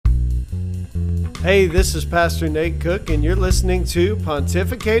Hey, this is Pastor Nate Cook, and you're listening to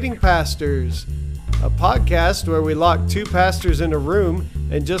Pontificating Pastors, a podcast where we lock two pastors in a room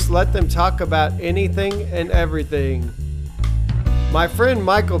and just let them talk about anything and everything. My friend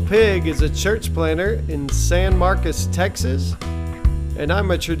Michael Pigg is a church planter in San Marcos, Texas, and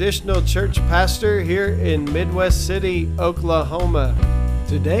I'm a traditional church pastor here in Midwest City, Oklahoma.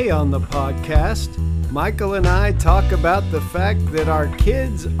 Today on the podcast, Michael and I talk about the fact that our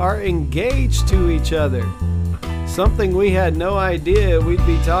kids are engaged to each other. Something we had no idea we'd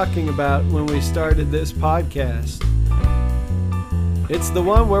be talking about when we started this podcast. It's the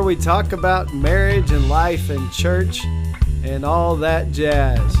one where we talk about marriage and life and church and all that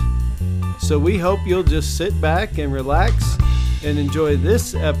jazz. So we hope you'll just sit back and relax and enjoy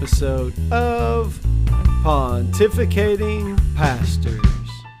this episode of Pontificating Pastors.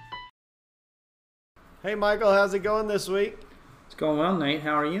 Hey Michael, how's it going this week? It's going well, Nate.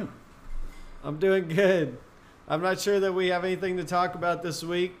 How are you? I'm doing good. I'm not sure that we have anything to talk about this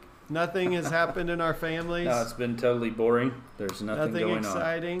week. Nothing has happened in our families. No, it's been totally boring. There's nothing going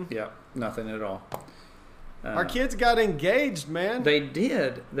exciting. on. Yeah, nothing at all. Our kids got engaged, man. They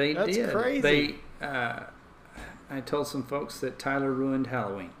did. That's crazy. I told some folks that Tyler ruined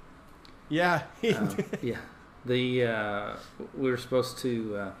Halloween. Yeah. Yeah. We were supposed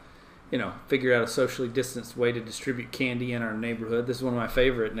to, figure out a socially distanced way to distribute candy in our neighborhood. This is one of my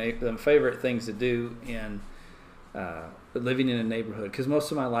favorite things to do in living in a neighborhood. Because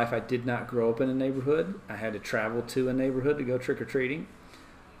most of my life I did not grow up in a neighborhood. I had to travel to a neighborhood to go trick-or-treating.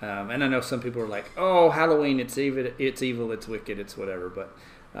 And I know some people are like, oh, Halloween, it's evil, it's wicked, it's whatever. But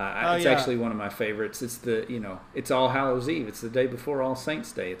it's actually one of my favorites. It's it's All Hallows Eve. It's the day before All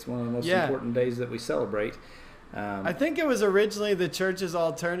Saints Day. It's one of the most important days that we celebrate. I think it was originally the church's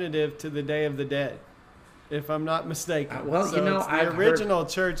alternative to the Day of the Dead, if I'm not mistaken. It's the original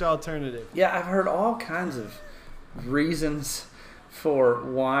church alternative. Yeah, I've heard all kinds of reasons for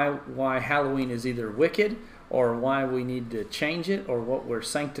why Halloween is either wicked or why we need to change it or what we're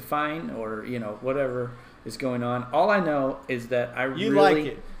sanctifying or whatever is going on. All I know is that I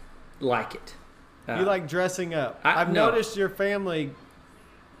really like it. You like dressing up. I've noticed your family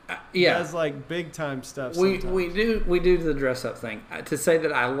does like big time stuff. We do the dress up thing. To say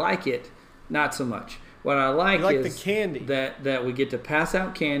that I like it, not so much. What I like is the candy that we get to pass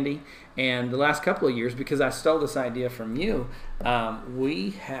out candy. And the last couple of years, because I stole this idea from you,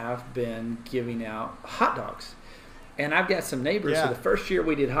 we have been giving out hot dogs. And I've got some neighbors. So the first year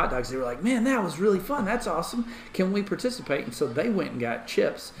we did hot dogs, they were like, man, that was really fun. That's awesome. Can we participate? And so they went and got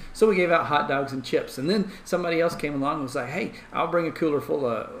chips. So we gave out hot dogs and chips. And then somebody else came along and was like, hey, I'll bring a cooler full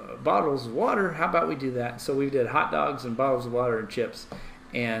of bottles of water. How about we do that? So we did hot dogs and bottles of water and chips.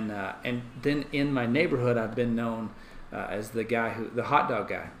 And then in my neighborhood, I've been known as the hot dog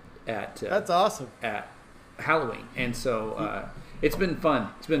guy that's awesome at Halloween. And so it's been fun.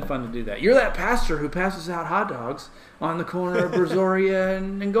 It's been fun to do that. You're that pastor who passes out hot dogs on the corner of Brazoria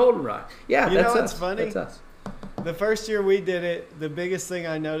and Goldenrod. Yeah, that's us. Funny? That's us. The first year we did it, the biggest thing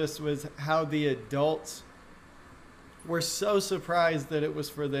I noticed was how the adults were so surprised that it was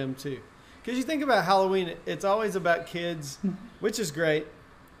for them too. Because you think about Halloween, it's always about kids, which is great,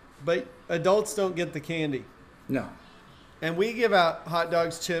 but adults don't get the candy. No. And we give out hot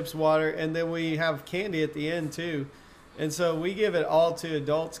dogs, chips, water, and then we have candy at the end too. And so we give it all to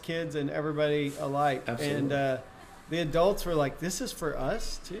adults, kids, and everybody alike. Absolutely. And the adults were like, this is for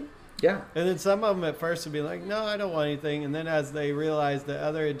us too? Yeah. And then some of them at first would be like, no, I don't want anything. And then as they realized that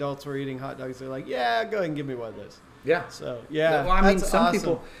other adults were eating hot dogs, they're like, yeah, go ahead and give me one of those. Yeah. So, yeah. Well, I mean, some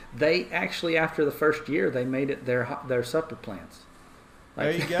people, they actually, after the first year, they made it their supper plans.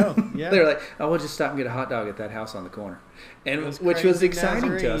 There you go. Yeah. They're like, oh, we'll just stop and get a hot dog at that house on the corner. And which was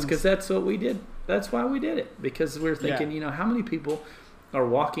exciting to us because that's what we did. That's why we did it. Because we were thinking, how many people are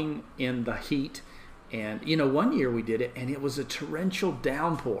walking in the heat? And, one year we did it and it was a torrential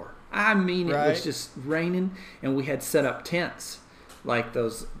downpour. I mean, it was just raining and we had set up tents, like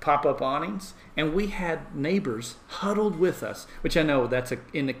those pop-up awnings. And we had neighbors huddled with us, which I know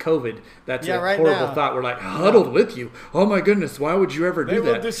in the COVID, that's a horrible thought. We're like, huddled with you? Oh, my goodness, why would you ever do that?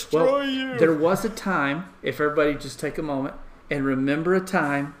 They will destroy you. There was a time, if everybody just take a moment and remember a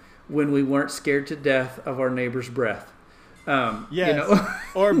time when we weren't scared to death of our neighbor's breath.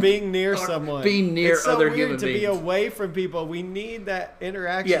 Or being near someone. Being near other human beings. It's so weird to be away from people. We need that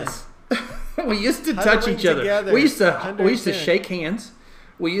interaction. Yes. We used to touch each other. Together, we used to shake hands.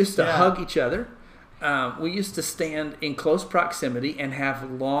 We used to hug each other. We used to stand in close proximity and have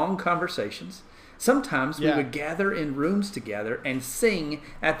long conversations. Sometimes we would gather in rooms together and sing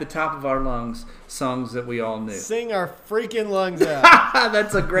at the top of our lungs songs that we all knew. Sing our freaking lungs out.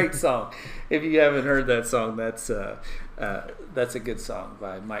 That's a great song. If you haven't heard that song, that's a good song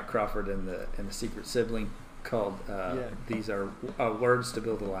by Mike Crawford and the Secret Sibling called These Are Words to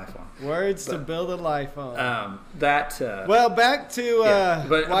Build a Life On. Words to build a life on. Well, back to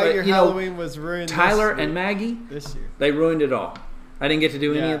why your Halloween was ruined. Tyler and Maggie, this year, they ruined it all. I didn't get to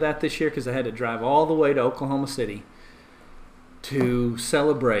do any of that this year because I had to drive all the way to Oklahoma City to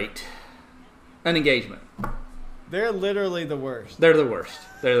celebrate an engagement. They're literally the worst. They're the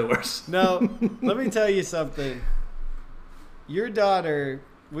worst. No, let me tell you something. Your daughter,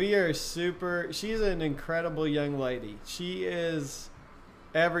 she's an incredible young lady. She is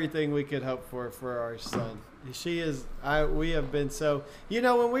everything we could hope for our son. She is. We have been so.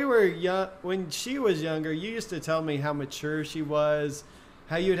 When we were young, when she was younger, you used to tell me how mature she was,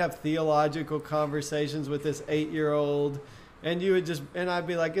 how you'd have theological conversations with this 8-year-old, and you would and I'd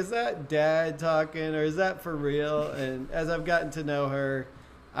be like, "Is that Dad talking, or is that for real?" And as I've gotten to know her,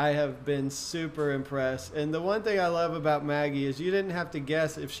 I have been super impressed. And the one thing I love about Maggie is you didn't have to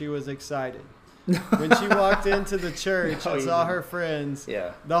guess if she was excited. When she walked into the church and saw her friends,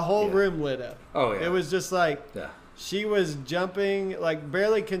 the whole room lit up. Oh, yeah. It was just like she was jumping, like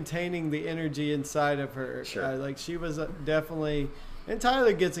barely containing the energy inside of her. Sure. She was definitely, and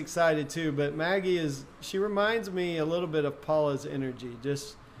Tyler gets excited too, but Maggie she reminds me a little bit of Paula's energy,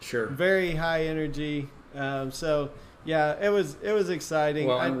 just very high energy. Yeah, it was exciting.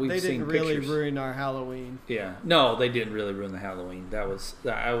 Well, they didn't really ruin our Halloween. Yeah, no, they didn't really ruin the Halloween.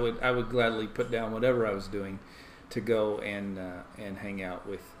 I would gladly put down whatever I was doing to go and hang out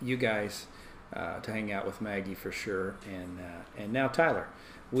with you guys, to hang out with Maggie for sure, and now Tyler.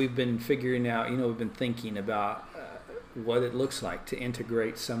 We've been figuring out. We've been thinking about what it looks like to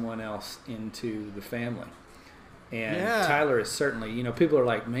integrate someone else into the family. And Tyler is certainly, people are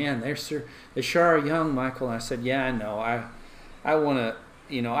like, man, they sure are young, Michael. And I said, yeah, I know. I want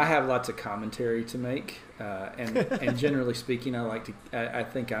to, I have lots of commentary to make. And generally speaking, I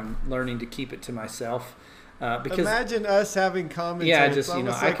think I'm learning to keep it to myself. Because imagine us having commentary. Yeah, just,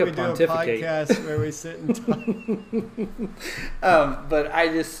 I could pontificate. Do a podcast where we sit and talk. But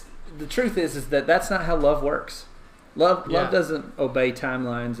the truth is that that's not how love works. Love doesn't obey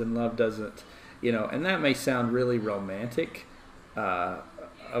timelines, and love doesn't, and that may sound really romantic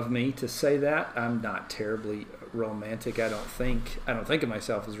of me to say that. I'm not terribly romantic. I don't think of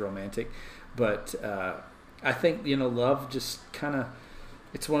myself as romantic, but I think love just kind of,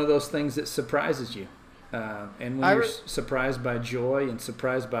 it's one of those things that surprises you, and when you're surprised by joy and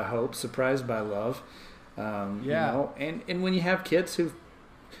surprised by hope, surprised by love, and when you have kids who've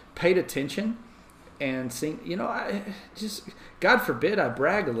paid attention and sing, I just, God forbid I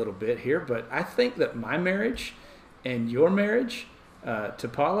brag a little bit here, but I think that my marriage and your marriage to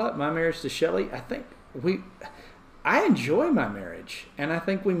Paula, my marriage to Shelley, I enjoy my marriage, and I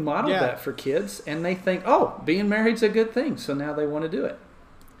think we modeled that for kids, and they think, oh, being married's a good thing, so now they want to do it.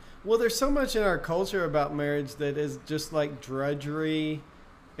 Well, there's so much in our culture about marriage that is just like drudgery.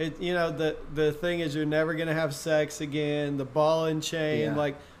 The thing is, you're never going to have sex again, the ball and chain.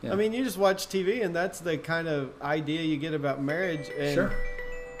 I mean, you just watch TV, and that's the kind of idea you get about marriage. And,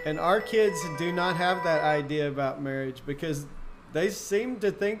 and our kids do not have that idea about marriage because they seem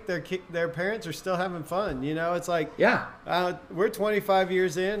to think their parents are still having fun. It's like, we're 25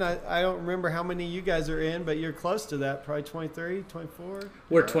 years in. I don't remember how many you guys are in, but you're close to that, probably 23, 24.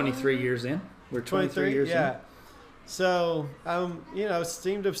 We're 23 years in. We're 23 years in. So,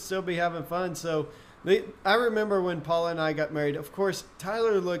 seem to still be having fun. So, I remember when Paula and I got married. Of course,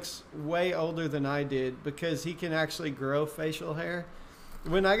 Tyler looks way older than I did because he can actually grow facial hair.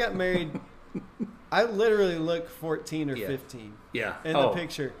 When I got married, I literally looked 14 or 15 in the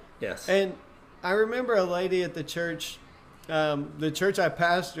picture. Yes. And I remember a lady at the church I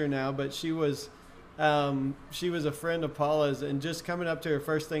pastor now, but she was a friend of Paula's, and just coming up to her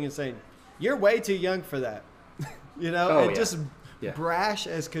first thing and saying, "You're way too young for that." Just brash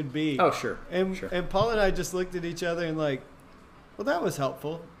as could be. Oh, sure. And Paul and I just looked at each other and like, well, that was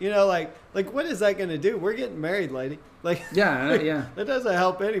helpful. Like what is that going to do? We're getting married, lady. That doesn't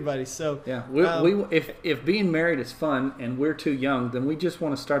help anybody. So if being married is fun and we're too young, then we just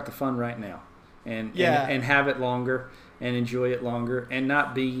want to start the fun right now, and have it longer and enjoy it longer, and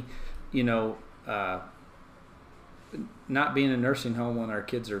not be, not be in a nursing home when our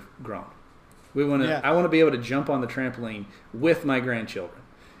kids are grown. We want to. I want to be able to jump on the trampoline with my grandchildren,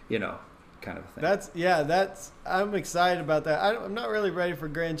 kind of a thing. I'm excited about that. I'm not really ready for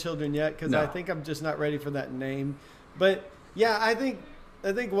grandchildren yet because I think I'm just not ready for that name. But I think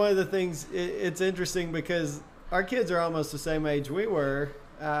I think one of the things, it's interesting because our kids are almost the same age we were.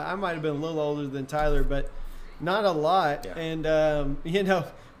 I might have been a little older than Tyler, but not a lot. Yeah. And,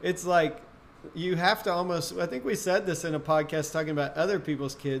 it's like you have to almost, I think we said this in a podcast talking about other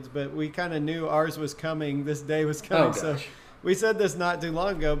people's kids, but we kind of knew ours was coming. This day was coming. So we said this not too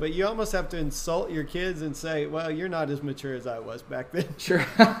long ago, but you almost have to insult your kids and say, well, you're not as mature as I was back then. Sure.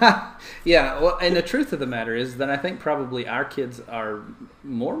 Yeah. Well, and the truth of the matter is that I think probably our kids are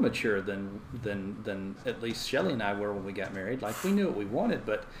more mature than at least Shelly and I were when we got married. Like, we knew what we wanted,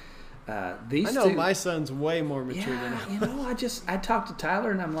 but these I know two, my son's way more mature than I. I talked to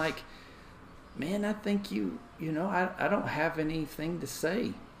Tyler and I'm like, man, I think I don't have anything to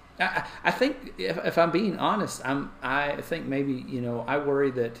say. I think if I'm being honest, I think maybe, I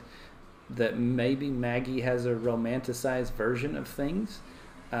worry that maybe Maggie has a romanticized version of things.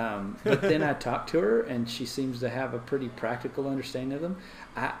 But then I talk to her and she seems to have a pretty practical understanding of them.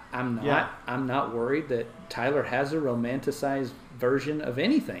 I'm not worried that Tyler has a romanticized version of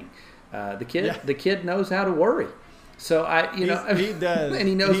anything. The kid knows how to worry. So he does, and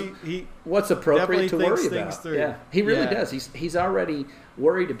he knows what's appropriate to worry about. Yeah, he really does. He's already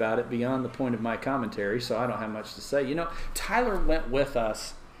worried about it beyond the point of my commentary, so I don't have much to say. Tyler went with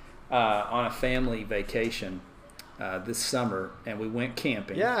us on a family vacation this summer, and we went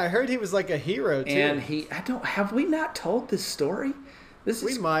camping. Yeah, I heard he was like a hero too. And have we not told this story?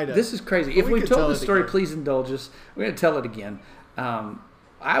 We might have. This is crazy. If we told the story, please indulge us. We're going to tell it again.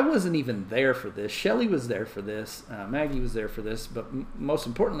 I wasn't even there for this. Shelly was there for this. Maggie was there for this. But most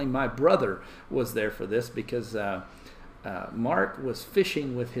importantly, my brother was there for this because Mark was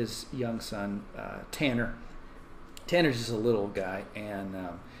fishing with his young son, Tanner. Tanner's just a little guy, and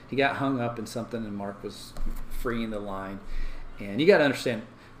he got hung up in something, and Mark was freeing the line. And you got to understand,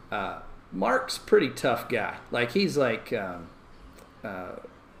 Mark's a pretty tough guy. Like, he's like,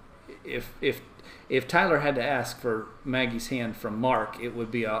 if Tyler had to ask for Maggie's hand from Mark, it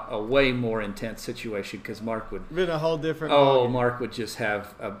would be a way more intense situation because Mark would been a whole different. Mark would just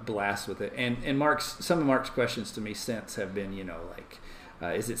have a blast with it. And some of Mark's questions to me since have been,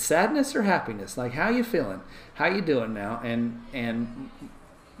 is it sadness or happiness? Like, how you feeling? How you doing now? And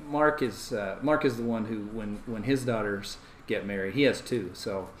Mark is the one who, when his daughters get married, he has two.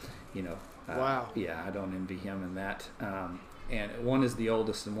 So, wow. Yeah, I don't envy him in that. And one is the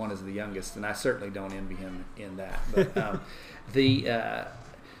oldest and one is the youngest, and I certainly don't envy him in that. But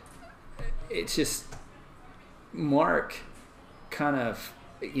it's just Mark kind of,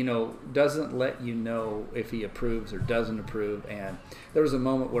 doesn't let you know if he approves or doesn't approve. And there was a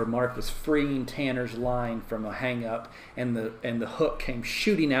moment where Mark was freeing Tanner's line from a hang-up, and the hook came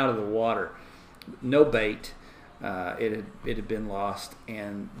shooting out of the water. No bait. It had been lost,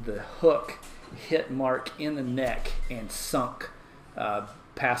 and the hook hit Mark in the neck and sunk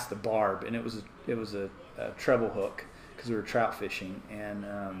past the barb, and it was a treble hook because we were trout fishing, and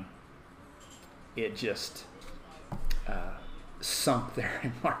it just sunk there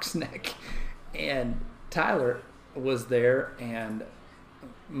in Mark's neck. And Tyler was there, and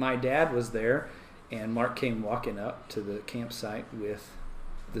my dad was there, and Mark came walking up to the campsite with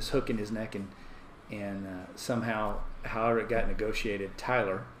this hook in his neck, and somehow, however it got negotiated,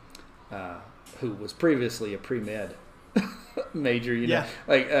 Tyler, who was previously a pre-med major,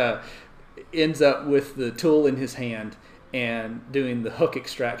 ends up with the tool in his hand and doing the hook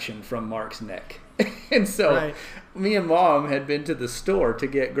extraction from Mark's neck. And so me and Mom had been to the store to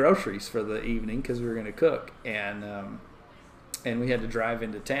get groceries for the evening because we were going to cook, and we had to drive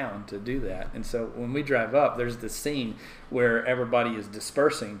into town to do that. And so when we drive up, there's this scene where everybody is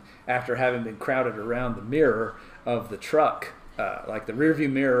dispersing after having been crowded around the mirror of the truck, like the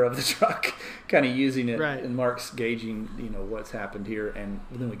rearview mirror of the truck, kind of using it. Right. And Mark's gauging, what's happened here. And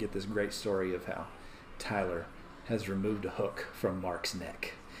then we get this great story of how Tyler has removed a hook from Mark's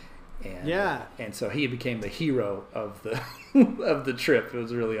neck. And, and so he became the hero of the of the trip. It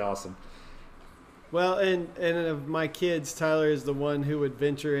was really awesome. Well, and of my kids, Tyler is the one who would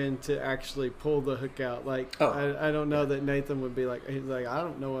venture in to actually pull the hook out. Like, I don't know that Nathan would be like, he's like, I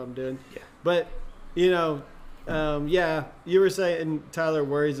don't know what I'm doing. Yeah. But, you were saying Tyler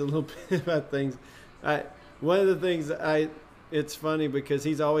worries a little bit about things. One of the things it's funny because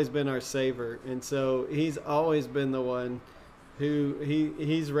he's always been our saver. And so he's always been the one who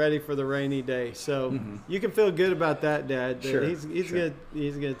he's ready for the rainy day. So you can feel good about that, Dad. Sure. He's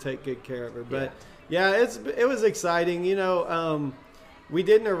gonna take good care of her. But it was exciting. We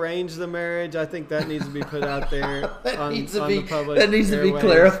didn't arrange the marriage. I think that needs to be put out there the public. That needs to be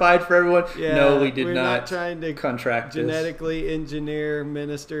clarified for everyone. Yeah, no, we did not. We're not trying to contract genetically engineer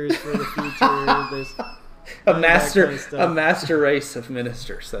ministers for the future. a master race of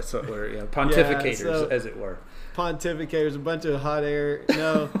ministers. That's what we're pontificators, as it were. Pontificators, a bunch of hot air.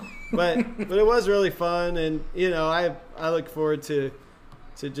 No, but it was really fun, and I look forward to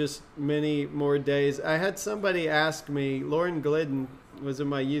just many more days. I had somebody ask me. Lauren Glidden was in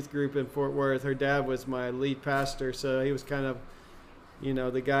my youth group in Fort Worth. Her dad was my lead pastor, so he was kind of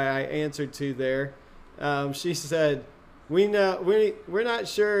the guy I answered to there. She said, we're not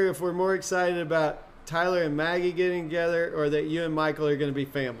sure if we're more excited about Tyler and Maggie getting together or that you and Michael are going to be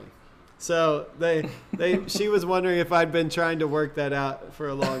family. So she was wondering if I'd been trying to work that out for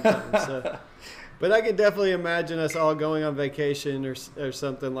a long time. So, but I could definitely imagine us all going on vacation or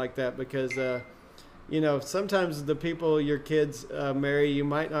something like that, because sometimes the people your kids marry, you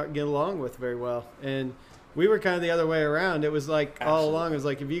might not get along with very well. And we were kind of the other way around. It was like all along, it was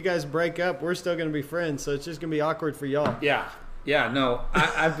like, if you guys break up, we're still going to be friends. So it's just going to be awkward for y'all. Yeah. Yeah. No,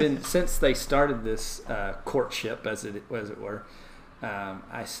 I've been, since they started this courtship, as it were,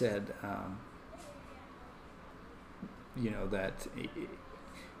 I said, that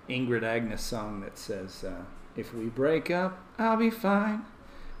Ingrid Agnes song that says, if we break up, I'll be fine,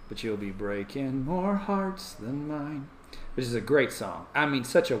 but you'll be breaking more hearts than mine. Which is a great song. I mean,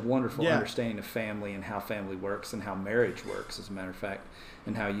 such a wonderful understanding of family and how family works and how marriage works, as a matter of fact,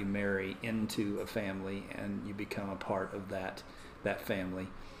 and how you marry into a family and you become a part of that family.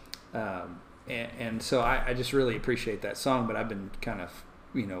 And so I just really appreciate that song, but I've been kind of,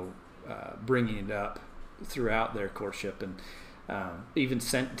 bringing it up throughout their courtship, and even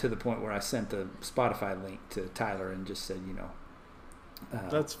sent to the point where I sent the Spotify link to Tyler and just said,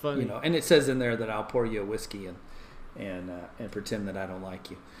 that's funny. And it says in there that I'll pour you a whiskey and pretend that I don't like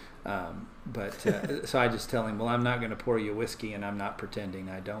you. So I just tell him, well, I'm not going to pour you a whiskey, and I'm not pretending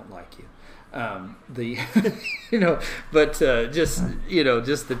I don't like you.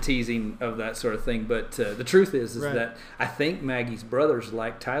 Just the teasing of that sort of thing. But the truth is that I think Maggie's brothers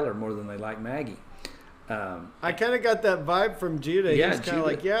like Tyler more than they like Maggie. I kind of got that vibe from Judah. He's kind of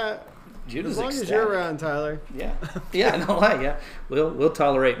like, Judah's as long ecstatic. as you're around, Tyler. We'll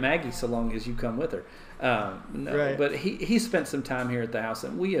tolerate Maggie so long as you come with her. But he spent some time here at the house,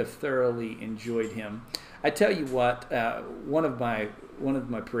 and we have thoroughly enjoyed him. I tell you what, one of my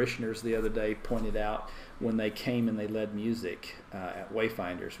parishioners the other day pointed out when they came and they led music at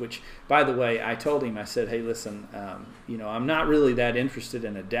Wayfinders, which, by the way, I told him, I said, hey, listen, I'm not really that interested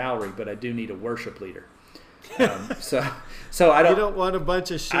in a dowry, but I do need a worship leader. So I don't. You don't want a bunch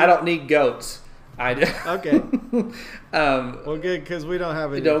of sheep. I don't need goats. Okay. Well, good, because we don't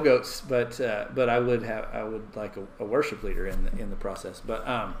have any. No goats, but I would like a worship leader in the process.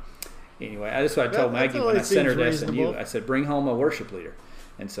 But anyway, that's what I told Maggie when I sent her this and you. I said, bring home a worship leader,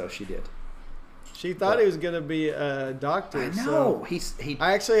 and so she did. She thought he was going to be a doctor. I know. So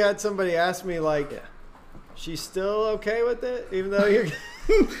I actually had somebody ask me, like, she's still okay with it, even though you're.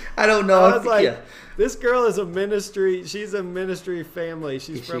 I don't know. I was like, this girl is a ministry. She's a ministry family.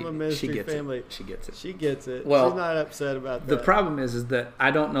 She's from a ministry family. She gets it. She gets it. Well, she's not upset about that. The problem is that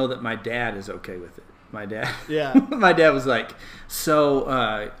I don't know that my dad is okay with it. My dad. Yeah. My dad was like,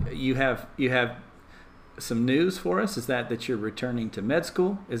 so you have some news for us? Is that you're returning to med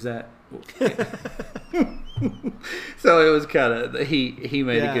school? Is that? So it was kind of he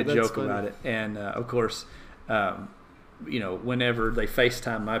made a good joke about it, and of course. Whenever they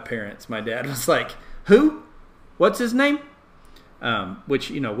FaceTime my parents, my dad was like, who? What's his name? Which,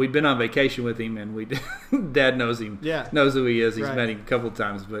 we've been on vacation with him, and Dad knows him, knows who he is. He's met him a couple of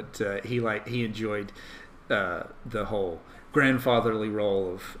times, but he enjoyed the whole grandfatherly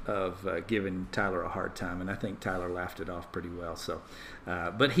role of giving Tyler a hard time, and I think Tyler laughed it off pretty well. So,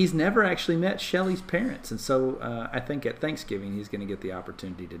 but he's never actually met Shelly's parents, and so I think at Thanksgiving he's going to get the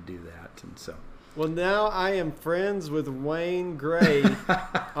opportunity to do that, and so. Well, now I am friends with Wayne Gray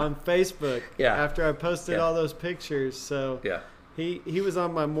on Facebook. After I posted all those pictures, so he was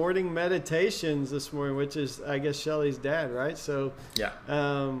on my morning meditations this morning, which is, I guess, Shelly's dad, right? So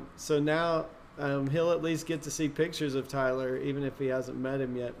so now he'll at least get to see pictures of Tyler, even if he hasn't met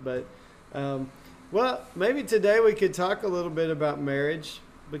him yet. But well, maybe today we could talk a little bit about marriage,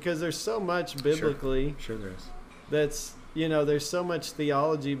 because there's so much biblically. Sure there is. That's. There's so much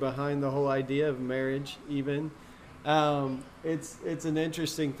theology behind the whole idea of marriage, even. It's an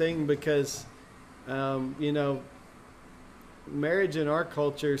interesting thing because, marriage in our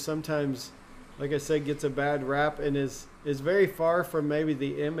culture sometimes, like I said, gets a bad rap and is very far from maybe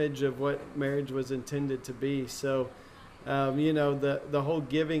the image of what marriage was intended to be. So, the whole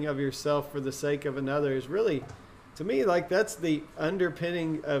giving of yourself for the sake of another is really, to me, like that's the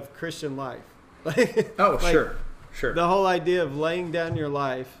underpinning of Christian life. Sure. Sure. The whole idea of laying down your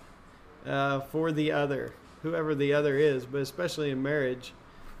life for the other, whoever the other is, but especially in marriage,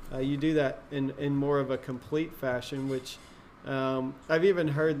 you do that in more of a complete fashion, which I've even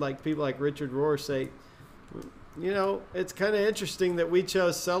heard like people like Richard Rohr say, it's kind of interesting that we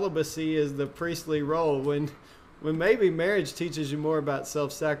chose celibacy as the priestly role when maybe marriage teaches you more about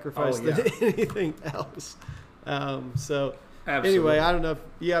self-sacrifice than anything else. So Absolutely. Anyway, I don't know if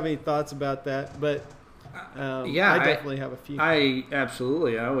you have any thoughts about that, but I definitely have a few. I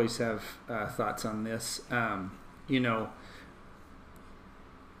always have thoughts on this.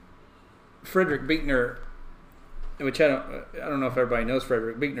 Frederick Buechner, which I don't know if everybody knows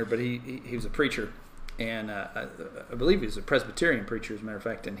Frederick Buechner, but he was a preacher, and I believe he was a Presbyterian preacher, as a matter of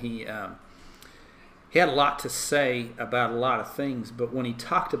fact, and he had a lot to say about a lot of things, but when he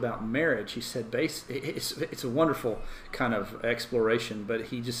talked about marriage, he said, it's a wonderful kind of exploration, but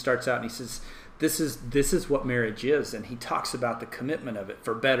he just starts out and he says, this is what marriage is, and he talks about the commitment of it,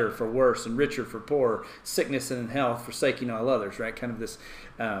 for better, for worse, and richer, for poorer, sickness and in health, forsaking all others, right? Kind of this,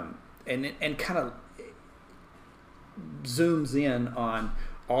 and kind of zooms in on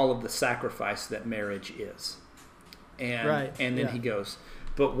all of the sacrifice that marriage is. And then he goes,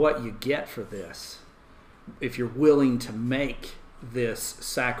 but what you get for this, if you're willing to make this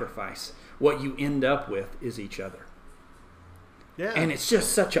sacrifice, what you end up with is each other. Yeah. And it's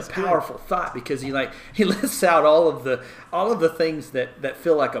just such a powerful thought, because he lists out all of the things that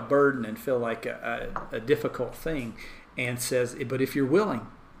feel like a burden and feel like a difficult thing, and says, but if you're willing,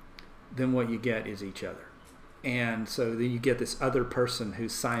 then what you get is each other. And so then you get this other person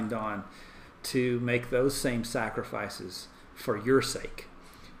who's signed on to make those same sacrifices for your sake.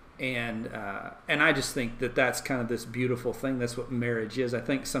 And I just think that that's kind of this beautiful thing. That's what marriage is. I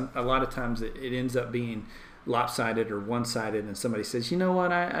think a lot of times it ends up being lopsided or one-sided, and somebody says, you know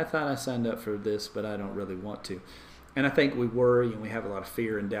what, I thought I signed up for this, but I don't really want to. And I think we worry and we have a lot of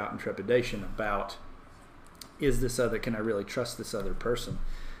fear and doubt and trepidation about, can I really trust this other person?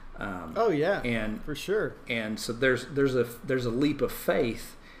 And for sure. And so there's a leap of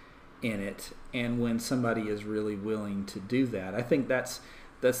faith in it, and when somebody is really willing to do that, I think that's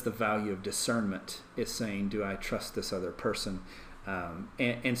the value of discernment, is saying, do I trust this other person?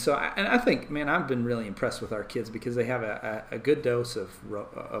 And so I think, man, I've been really impressed with our kids, because they have a good dose of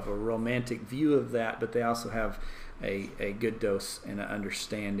a romantic view of that, but they also have a good dose and an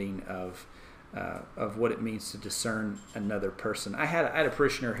understanding of what it means to discern another person. I had a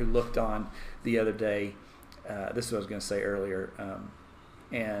parishioner who looked on the other day. This is what I was going to say earlier.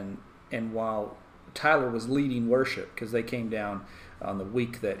 And while Tyler was leading worship, because they came down on the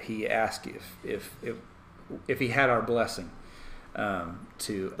week that he asked if he had our blessing,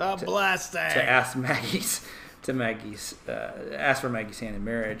 to ask ask for Maggie's hand in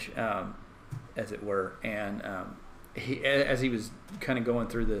marriage, as it were. And as he was kind of going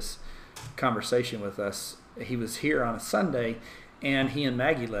through this conversation with us, he was here on a Sunday, and he and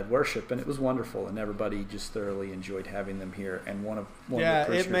Maggie led worship, and it was wonderful, and everybody just thoroughly enjoyed having them here. And one of the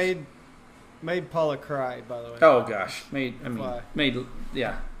parishioners, it made Paula cry, by the way. Oh gosh, made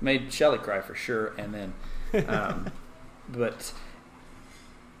Shelley cry for sure. And then but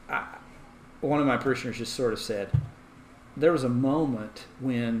one of my parishioners just sort of said, there was a moment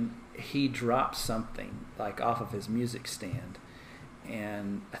when he dropped something like off of his music stand,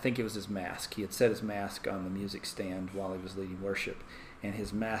 and I think it was his mask. He had set his mask on the music stand while he was leading worship, and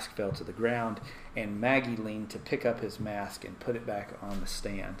his mask fell to the ground, and Maggie leaned to pick up his mask and put it back on the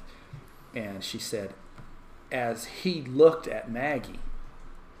stand. And she said, as he looked at Maggie,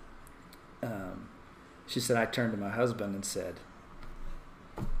 she said, I turned to my husband and said,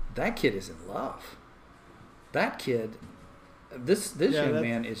 that kid is in love. That kid, this young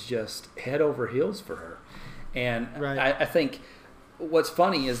man is just head over heels for her. And I think what's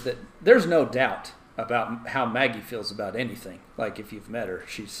funny is that there's no doubt about how Maggie feels about anything. Like, if you've met her,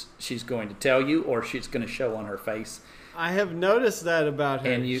 she's going to tell you, or she's going to show on her face. I have noticed that about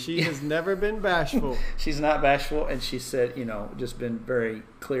her. And she has never been bashful. She's not bashful, and she said, just been very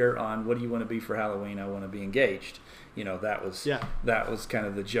clear on, what do you want to be for Halloween? I want to be engaged. That was kind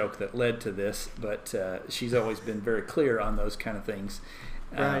of the joke that led to this, but she's always been very clear on those kind of things.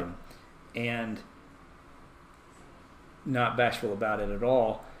 Right. And not bashful about it at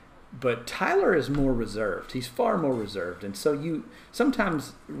all. But Tyler is more reserved. He's far more reserved. And so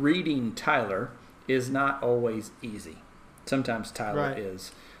sometimes reading Tyler is not always easy. Sometimes Tyler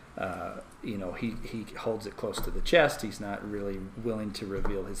is, he holds it close to the chest. He's not really willing to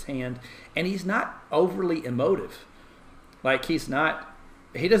reveal his hand. And he's not overly emotive. Like, he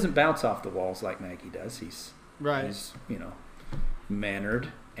doesn't bounce off the walls like Maggie does. He's mannered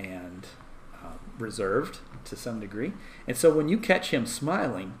and reserved to some degree. And so when you catch him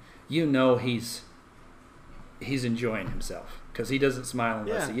smiling, he's enjoying himself, because he doesn't smile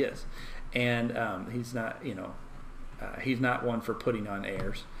unless he is, and he's not he's not one for putting on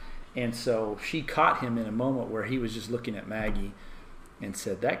airs. And so she caught him in a moment where he was just looking at Maggie and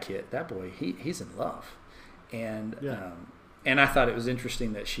said, that boy, he's in love. And and I thought it was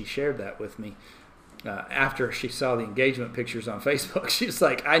interesting that she shared that with me. After she saw the engagement pictures on Facebook, she was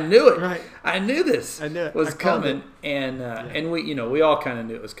like, I knew it. Right. I knew this was coming. And we all kind of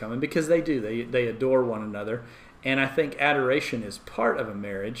knew it was coming, because they do. They adore one another. And I think adoration is part of a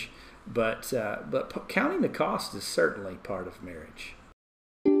marriage, but counting the cost is certainly part of marriage.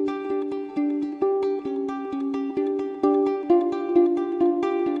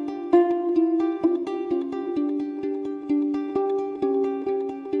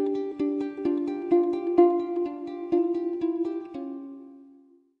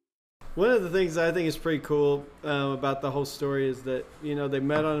 One of the things I think is pretty cool about the whole story is that, they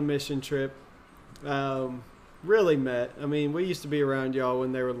met on a mission trip. Really met. I mean, we used to be around y'all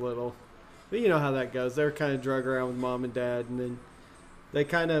when they were little. But you know how that goes. They were kind of drug around with mom and dad. And then they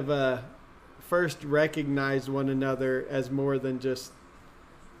kind of first recognized one another as more than just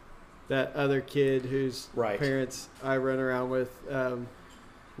that other kid whose parents I run around with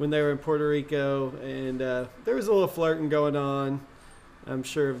when they were in Puerto Rico. And there was a little flirting going on. I'm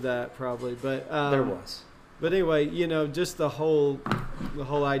sure of that, probably, but there was. But anyway, just the whole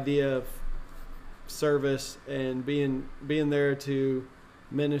idea of service and being there to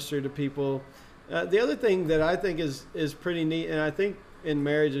minister to people. The other thing that I think is pretty neat, and I think in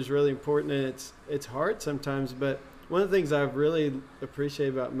marriage is really important, and it's hard sometimes. But one of the things I've really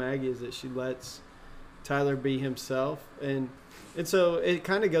appreciated about Maggie is that she lets Tyler be himself, and so it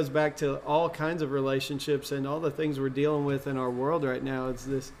kind of goes back to all kinds of relationships and all the things we're dealing with in our world right now. It's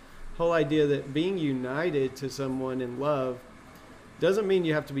this whole idea that being united to someone in love doesn't mean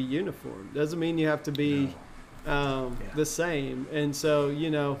you have to be uniform. Doesn't mean you have to be the same. And so,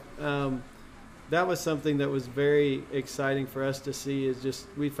 that was something that was very exciting for us to see. Is just,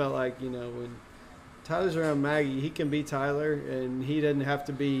 we felt like, when Tyler's around Maggie, he can be Tyler, and he doesn't have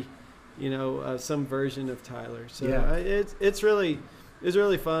to be some version of Tyler. So it's really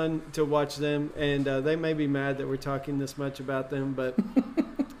fun to watch them, and they may be mad that we're talking this much about them, but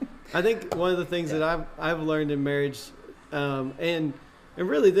I think one of the things that I've learned in marriage, and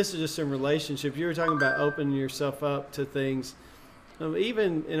really this is just in relationship. You were talking about opening yourself up to things,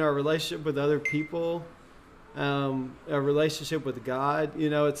 even in our relationship with other people, a relationship with God.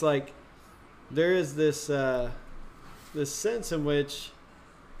 It's like there is this sense in which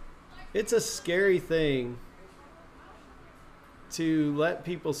it's a scary thing to let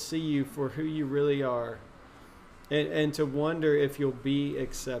people see you for who you really are, and to wonder if you'll be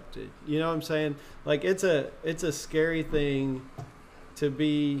accepted. You know what I'm saying? Like it's a scary thing to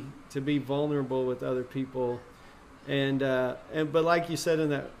be vulnerable with other people, but like you said in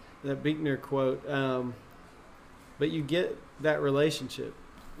that Buechner quote, but you get that relationship.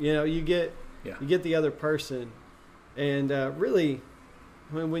 You get the other person, and really.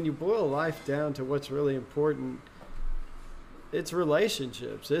 When you boil life down to what's really important, it's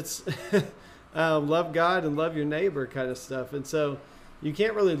relationships. It's love God and love your neighbor kind of stuff. And so you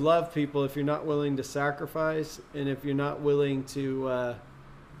can't really love people if you're not willing to sacrifice, and if you're not willing to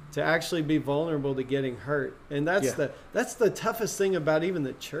actually be vulnerable to getting hurt. And that's the toughest thing about even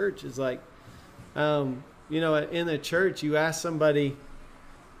the church is like, in the church, you ask somebody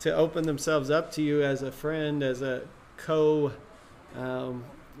to open themselves up to you as a friend, as a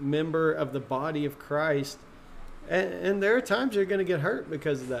member of the body of Christ, and there are times you're going to get hurt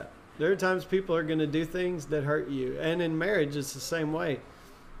because of that. There are times people are going to do things that hurt you, and in marriage it's the same way.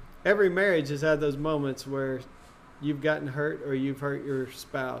 Every marriage has had those moments where you've gotten hurt or you've hurt your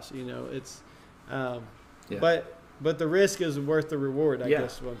spouse. It's but the risk is worth the reward, I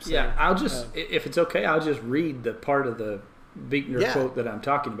guess is what I'm saying. Yeah, I'll just if it's okay, I'll just read the part of the Buechner quote that I'm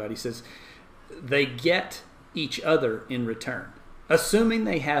talking about. He says, they get each other in return, assuming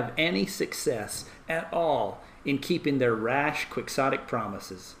they have any success at all in keeping their rash, quixotic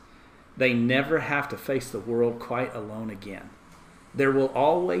promises. They never have to face the world quite alone again. There will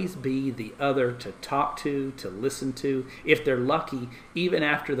always be the other to talk to listen to. If they're lucky, even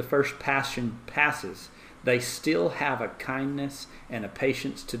after the first passion passes, they still have a kindness and a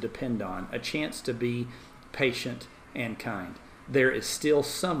patience to depend on, a chance to be patient and kind. There is still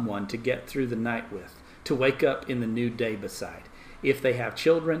someone to get through the night with, to wake up in the new day beside. If they have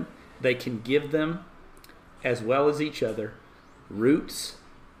children, they can give them, as well as each other, roots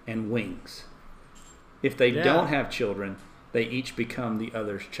and wings. If they don't have children, they each become the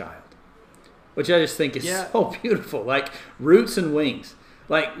other's child. Which I just think is so beautiful. Like roots and wings.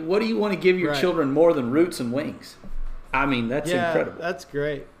 Like, what do you want to give your children more than roots and wings? I mean, that's incredible. That's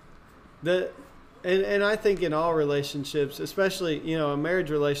great. And I think in all relationships, especially, a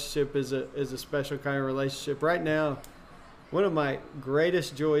marriage relationship is a special kind of relationship. Right now, one of my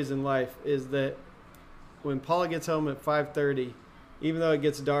greatest joys in life is that when Paula gets home at 5:30, even though it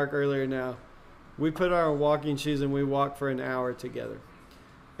gets dark earlier now, we put on our walking shoes and we walk for an hour together.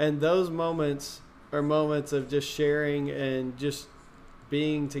 And those moments are moments of just sharing and just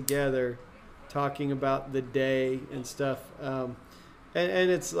being together, talking about the day and stuff. And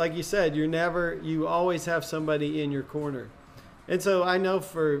it's like you said, you always have somebody in your corner. And so I know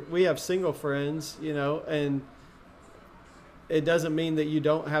we have single friends, and it doesn't mean that you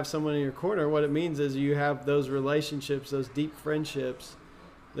don't have someone in your corner. What it means is you have those relationships, those deep friendships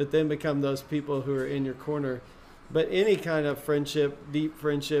that then become those people who are in your corner. But any kind of friendship, deep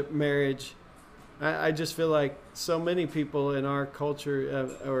friendship, marriage, I just feel like so many people in our culture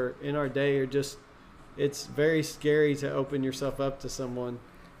or in our day are just, it's very scary to open yourself up to someone.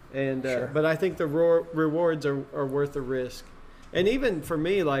 And but I think the rewards are worth the risk. And even for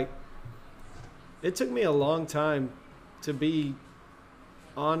me, like, it took me a long time to be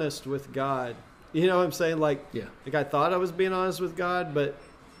honest with God. You know what I'm saying? Like I thought I was being honest with God, but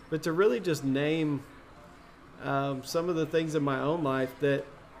to really just name some of the things in my own life that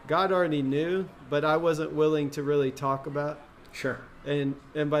God already knew, but I wasn't willing to really talk about. Sure. And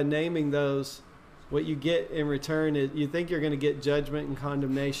by naming those, what you get in return is you think you're going to get judgment and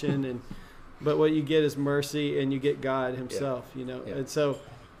condemnation, but what you get is mercy, and you get God Himself. Yeah. And so,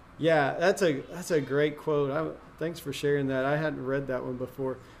 that's a great quote. Thanks for sharing that. I hadn't read that one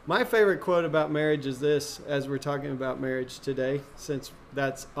before. My favorite quote about marriage is this, as we're talking about marriage today, since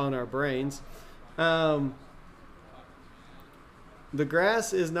that's on our brains. The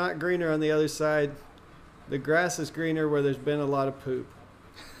grass is not greener on the other side. The grass is greener where there's been a lot of poop.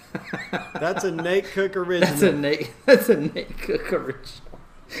 That's a Nate Cook original. That's a Nate Cook original.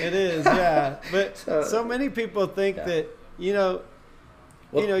 It is, yeah. But so many people think that, you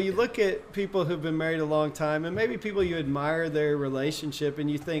look at people who've been married a long time, and maybe people you admire their relationship, and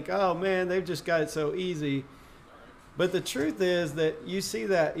you think, oh man, they've just got it so easy. But the truth is that you see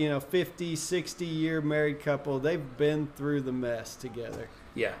that, 50, 60-year married couple, they've been through the mess together.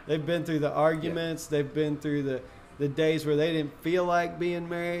 Yeah. They've been through the arguments. Yeah. They've been through the days where they didn't feel like being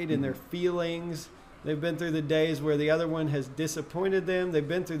married and their feelings. They've been through the days where the other one has disappointed them. They've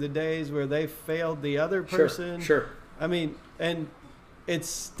been through the days where they've failed the other person. Sure. I mean, and it's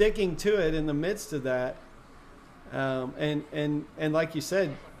sticking to it in the midst of that. And like you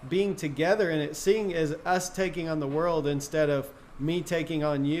said, being together in it, seeing as us taking on the world instead of me taking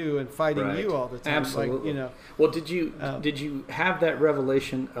on you and fighting you all the time. Absolutely. Like, Well, did you have that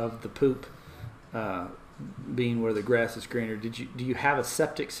revelation of the poop being where the grass is greener? Do you have a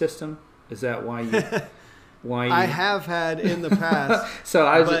septic system? Is that why you? I have had in the past. So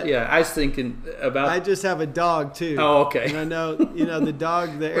I was thinking about. I just have a dog too. Oh, okay. And I know the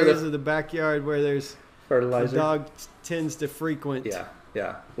dog, the areas of the backyard where there's fertilizer. The dog tends to frequent.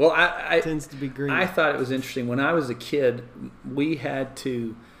 Yeah. Well, I tends to be green. I thought it was interesting. When I was a kid, we had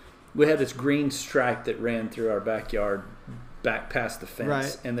this green stripe that ran through our backyard, back past the fence,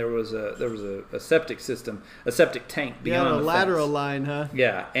 right. And there was a septic system, a septic tank beyond the fence. Lateral line, huh?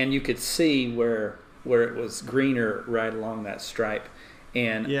 Yeah, and you could see where it was greener right along that stripe,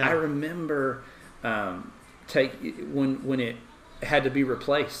 and I remember when it had to be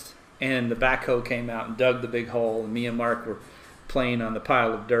replaced, and the backhoe came out and dug the big hole, and me and Mark were playing on the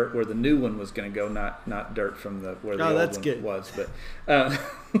pile of dirt where the new one was going to go, not dirt from where the old one was,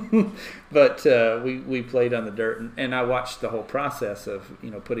 but we played on the dirt, and I watched the whole process of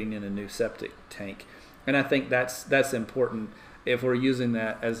putting in a new septic tank, and I think that's important. If we're using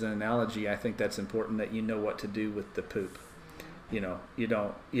that as an analogy, I think that's important that you know what to do with the poop. You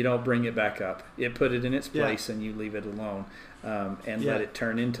don't bring it back up. You put it in its place and you leave it alone, and let it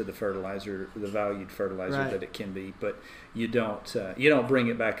turn into the fertilizer, the valued fertilizer that it can be. But you don't bring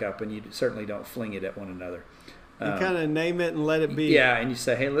it back up, and you certainly don't fling it at one another. You kind of name it and let it be. Yeah, and you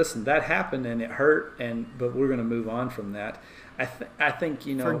say, hey, listen, that happened and it hurt, but we're going to move on from that. I think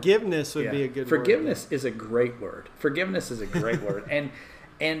forgiveness would be a good word. Forgiveness is a great word. Forgiveness is a great word, and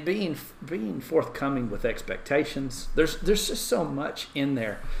being forthcoming with expectations. There's just so much in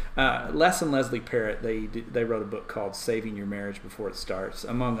there. Les and Leslie Parrott, they wrote a book called Saving Your Marriage Before It Starts,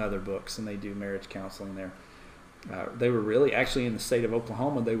 among other books, and they do marriage counseling there. They were really, actually, in the state of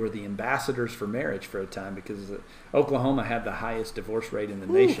Oklahoma, they were the ambassadors for marriage for a time, because Oklahoma had the highest divorce rate in the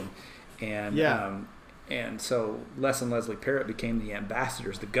nation. And so Les and Leslie Parrott became the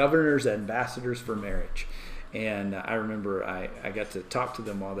ambassadors, the governor's ambassadors for marriage. And I remember I got to talk to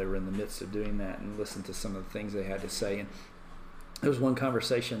them while they were in the midst of doing that and listen to some of the things they had to say. And there was one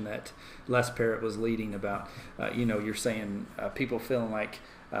conversation that Les Parrott was leading about, you're saying people feeling like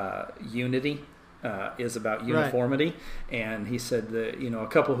unity is about uniformity. Right. And he said that, a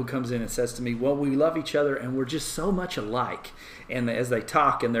couple who comes in and says to me, well, we love each other and we're just so much alike. And as they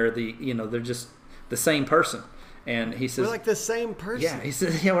talk and they're they're just the same person. And he says, we're like the same person. Yeah, he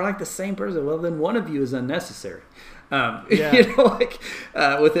says, we're like the same person. Well, then one of you is unnecessary. Yeah.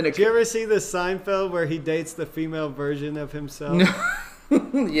 Within a. Did you ever see the Seinfeld where he dates the female version of himself?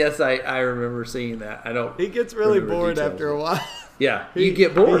 No. Yes, I remember seeing that. I don't. He gets really bored after a while. Yeah, you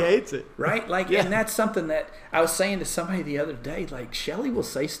get bored. He hates it, right? And that's something that I was saying to somebody the other day. Like, Shelley will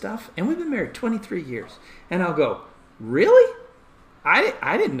say stuff, and we've been married 23 years, and I'll go, really?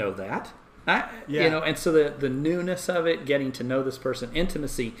 I didn't know that. And so the newness of it, getting to know this person,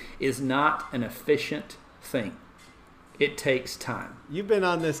 intimacy is not an efficient thing. It takes time. You've been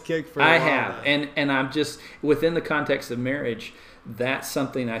on this kick for a while. I have, and I'm just within the context of marriage. That's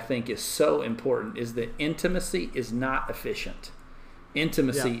something I think is so important. Is that intimacy is not efficient.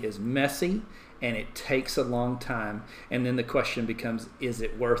 Intimacy is messy, and it takes a long time. And then the question becomes, is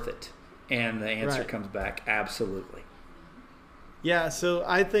it worth it? And the answer comes back, absolutely. Yeah. So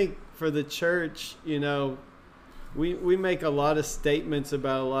I think for the church, we make a lot of statements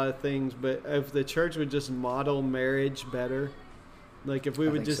about a lot of things, but if the church would just model marriage better, like if we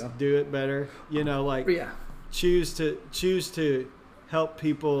would just do it better, choose to help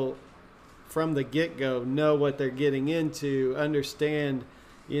people from the get-go know what they're getting into, understand,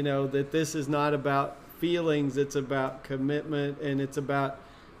 that this is not about feelings, it's about commitment, and it's about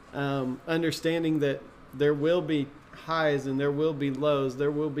understanding that there will be highs and there will be lows, there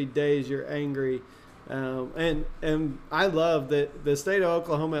will be days you're angry. And I love that the state of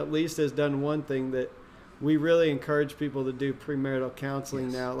Oklahoma at least has done one thing that we really encourage people to do: premarital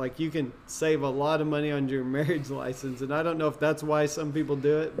counseling now. Like, you can save a lot of money on your marriage license, and I don't know if that's why some people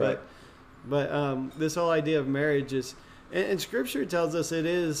do it, but this whole idea of marriage is, and Scripture tells us it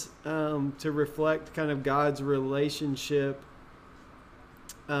is to reflect kind of God's relationship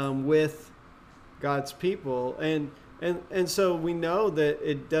with God's people, and so we know that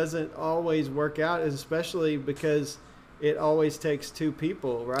it doesn't always work out, especially because it always takes two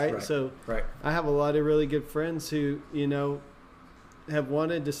people, right? So I have a lot of really good friends who, have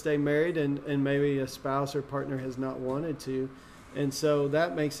wanted to stay married and maybe a spouse or partner has not wanted to. And so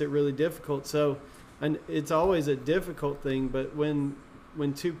that makes it really difficult. So, and it's always a difficult thing, but when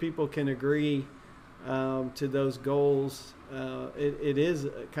two people can agree to those goals, it is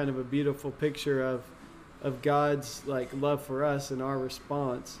kind of a beautiful picture of God's love for us and our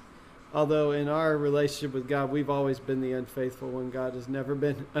response. Although in our relationship with God, we've always been the unfaithful one. God has never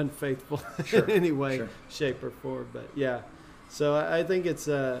been unfaithful in any way, shape, or form. But yeah, so I think it's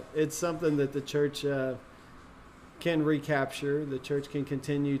something that the church can recapture. The church can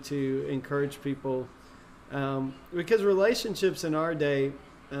continue to encourage people because relationships in our day,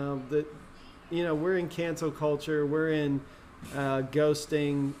 we're in cancel culture. We're in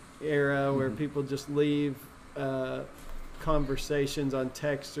ghosting era where people just leave conversations on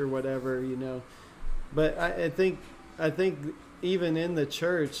text or whatever, but I think even in the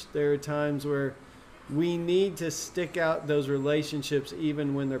church there are times where we need to stick out those relationships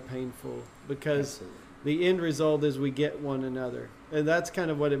even when they're painful, because the end result is we get one another, and that's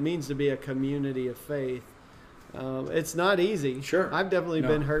kind of what it means to be a community of faith. It's not easy. Sure. I've definitely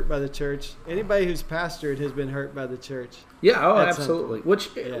been hurt by the church. Anybody who's pastored has been hurt by the church. Yeah, absolutely. Which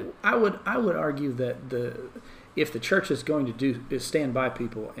I would argue that if the church is going to stand by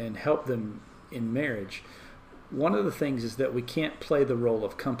people and help them in marriage, one of the things is that we can't play the role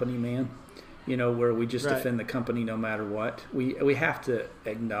of company man, where we just defend the company no matter what. We have to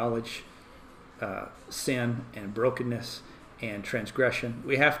acknowledge sin and brokenness and transgression.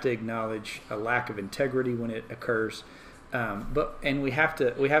 We have to acknowledge a lack of integrity when it occurs, and we have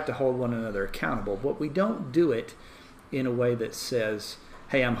to hold one another accountable. But we don't do it in a way that says,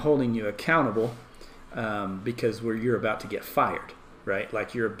 "Hey, I'm holding you accountable because you're about to get fired." Right?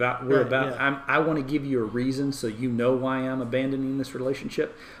 Like I want to give you a reason so you know why I'm abandoning this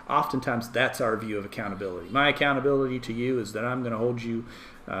relationship. Oftentimes that's our view of accountability. My accountability to you is that I'm going to hold you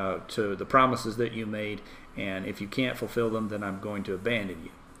to the promises that you made, and if you can't fulfill them, then I'm going to abandon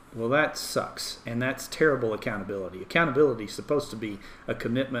you. Well, that sucks, and that's terrible accountability. Accountability is supposed to be a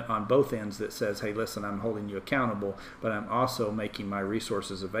commitment on both ends that says, hey, listen, I'm holding you accountable, but I'm also making my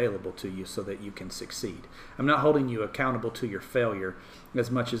resources available to you so that you can succeed. I'm not holding you accountable to your failure as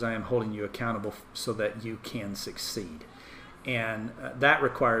much as I am holding you accountable so that you can succeed. And that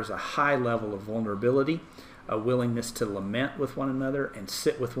requires a high level of vulnerability, a willingness to lament with one another and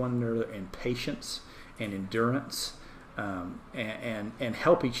sit with one another in patience and endurance, and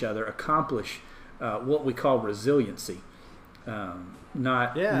help each other accomplish what we call resiliency.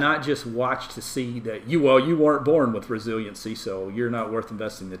 Not just watch to see that you weren't born with resiliency, so you're not worth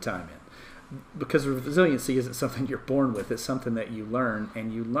investing the time in. Because resiliency isn't something you're born with; it's something that you learn,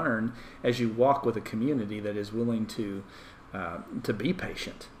 and you learn as you walk with a community that is willing to be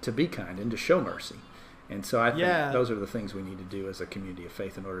patient, to be kind, and to show mercy. And so I think those are the things we need to do as a community of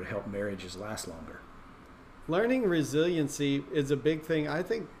faith in order to help marriages last longer. Learning resiliency is a big thing. I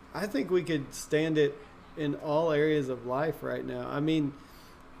think we could stand it in all areas of life right now. I mean,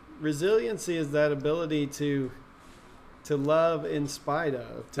 resiliency is that ability to love in spite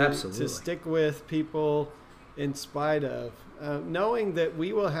of, to stick with people in spite of, knowing that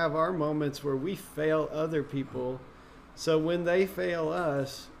we will have our moments where we fail other people. So when they fail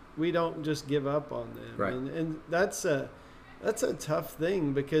us, we don't just give up on them. Right. And that's a tough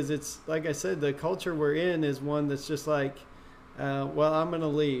thing, because it's, like I said, the culture we're in is one that's just like, well, I'm going to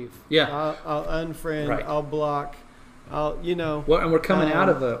leave. Yeah. I'll unfriend. Right. I'll block. Well, and we're coming out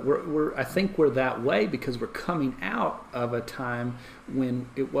of I think we're that way because we're coming out of a time when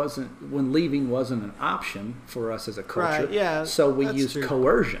leaving wasn't an option for us as a culture. Right, yeah. So we used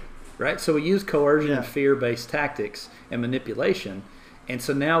coercion, right? So we used coercion and fear-based tactics and manipulation. And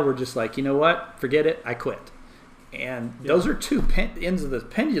so now we're just like, you know what? Forget it. I quit. And those are two ends of the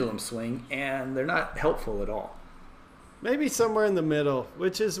pendulum swing, and they're not helpful at all. Maybe somewhere in the middle,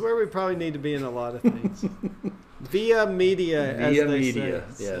 which is where we probably need to be in a lot of things. Via media, as they say.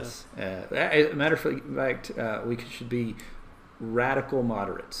 Yes. So. As a matter of fact, we should be radical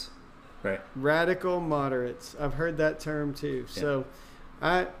moderates, right? Radical moderates. I've heard that term too. Yeah. So,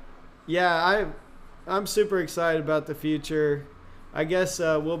 I'm super excited about the future. I guess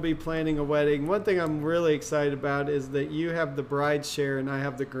we'll be planning a wedding. One thing I'm really excited about is that you have the bride share and I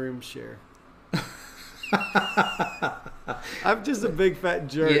have the groom share. I'm just a big fat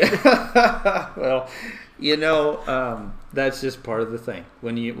jerk. Yeah. Well, that's just part of the thing.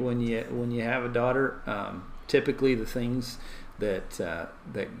 When you have a daughter, typically the things that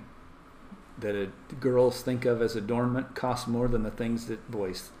girls think of as adornment cost more than the things that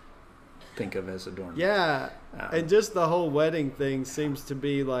boys think of as adornment. Yeah, and just the whole wedding thing seems to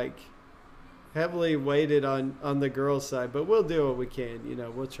be like heavily weighted on the girls' side, but we'll do what we can.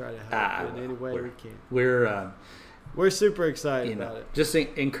 We'll try to help in any way we can. We're super excited about it. Just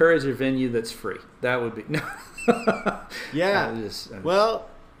encourage a venue that's free. That would be no. Yeah. Well,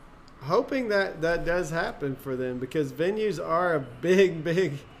 hoping that does happen for them, because venues are a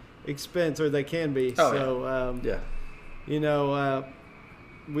big expense, or they can be. We'll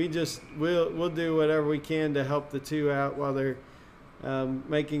do whatever we can to help the two out while they're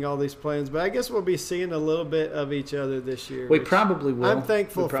making all these plans. But I guess we'll be seeing a little bit of each other this year. We probably will. I'm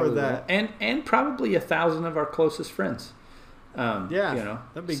thankful for that. And probably 1,000 of our closest friends.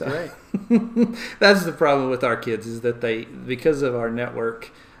 That'd be great. That's the problem with our kids, is that because of our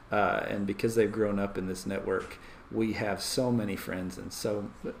network and because they've grown up in this network, we have so many friends, and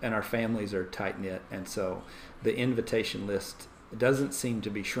our families are tight-knit, and so the invitation list doesn't seem to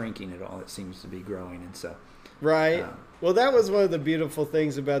be shrinking at all. It seems to be growing, and so right. Well, that was one of the beautiful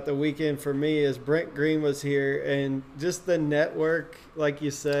things about the weekend for me, is Brent Green was here, and just the network, like you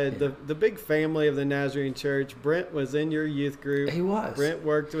said, the big family of the Nazarene Church. Brent was in your youth group. He was. Brent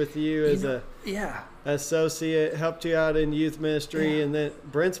worked with you as associate, helped you out in youth ministry, and then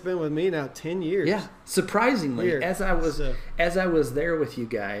Brent's been with me now 10 years. Yeah, surprisingly, as I was there with you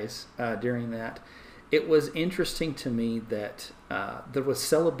guys during that, it was interesting to me that there was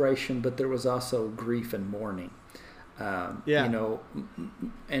celebration, but there was also grief and mourning. And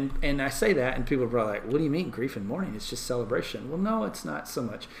I say that, and people are probably like, what do you mean grief and mourning? It's just celebration. Well, no, it's not so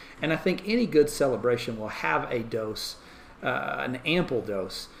much. And I think any good celebration will have a dose, an ample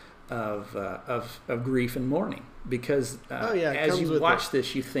dose of grief and mourning, because as you watch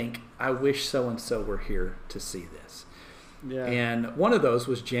this, you think, I wish so-and-so were here to see this. Yeah. And one of those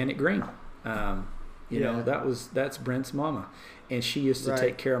was Janet Green. That's Brent's mama. And she used to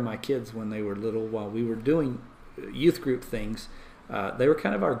take care of my kids when they were little while we were doing youth group things. They were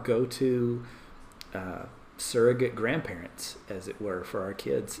kind of our go-to surrogate grandparents, as it were, for our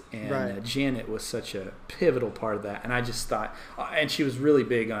kids. And Janet was such a pivotal part of that. And I just thought, and she was really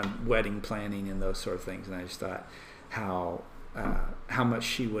big on wedding planning and those sort of things. And I just thought how much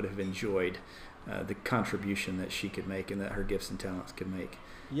she would have enjoyed the contribution that she could make and that her gifts and talents could make.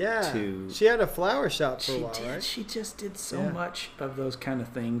 Yeah, she had a flower shop for a while, right? She just did so much of those kind of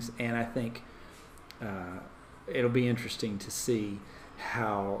things, and I think it'll be interesting to see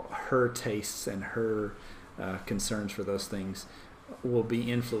how her tastes and her concerns for those things will be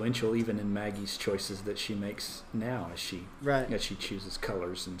influential even in Maggie's choices that she makes now as she chooses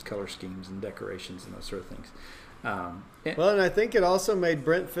colors and color schemes and decorations and those sort of things. And I think it also made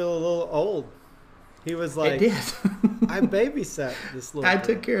Brent feel a little old. He was like, it did. I babysat this little I girl.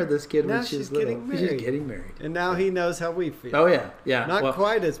 took care of this kid Now when she's little. She's getting married. And now he knows how we feel. Oh, yeah. Not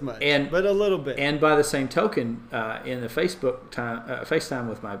quite as much, but a little bit. And by the same token, in the FaceTime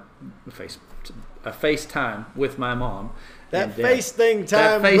with my mom. That face thing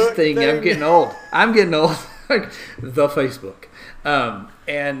time. That face thing. I'm getting old. The Facebook.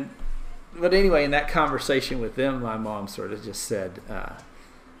 But anyway, in that conversation with them, my mom sort of just said,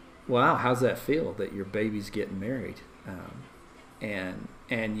 wow, how's that feel that your baby's getting married, and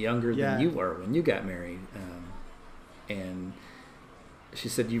younger than you were when you got married? And she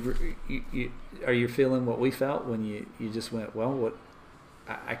said, are you feeling what we felt when you just went, well, what?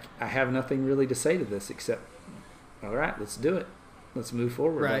 I have nothing really to say to this except, all right, let's do it. Let's move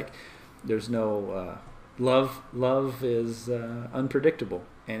forward. Right. Like, there's no love. Love is unpredictable,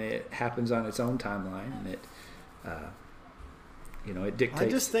 and it happens on its own timeline, and it. It dictates. I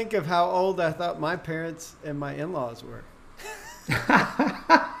just think of how old I thought my parents and my in-laws were.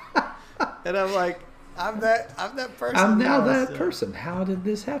 And I'm like, I'm that person. I'm now that person. How did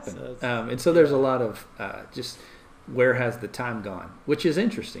this happen? And so there's a lot of just where has the time gone? Which is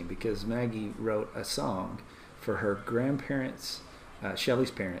interesting because Maggie wrote a song for her grandparents,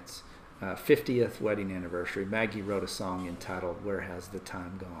 Shelley's parents, 50th wedding anniversary. Maggie wrote a song entitled "Where Has the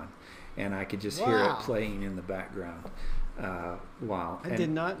Time Gone?" And I could just hear it playing in the background. Did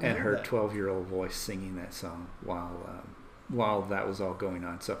not know and her that. 12-year-old voice singing that song while that was all going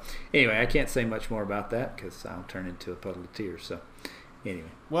on. So anyway, I can't say much more about that because I'll turn into a puddle of tears. So anyway,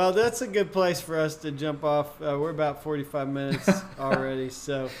 well, that's a good place for us to jump off. We're about 45 minutes already.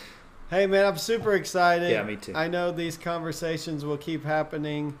 So hey, man, I'm super excited. Yeah, me too. I know these conversations will keep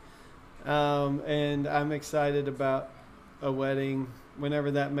happening, and I'm excited about a wedding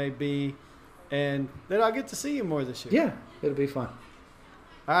whenever that may be. And then I'll get to see you more this year. Yeah, it'll be fun.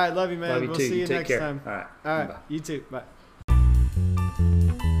 All right, love you, man. Love you we'll too. see you Take next care. time. All right. Bye. Bye. You too. Bye.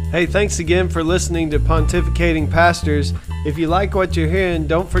 Hey, thanks again for listening to Pontificating Pastors. If you like what you're hearing,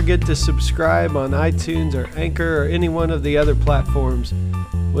 don't forget to subscribe on iTunes or Anchor or any one of the other platforms.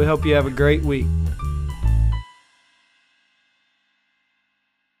 We hope you have a great week.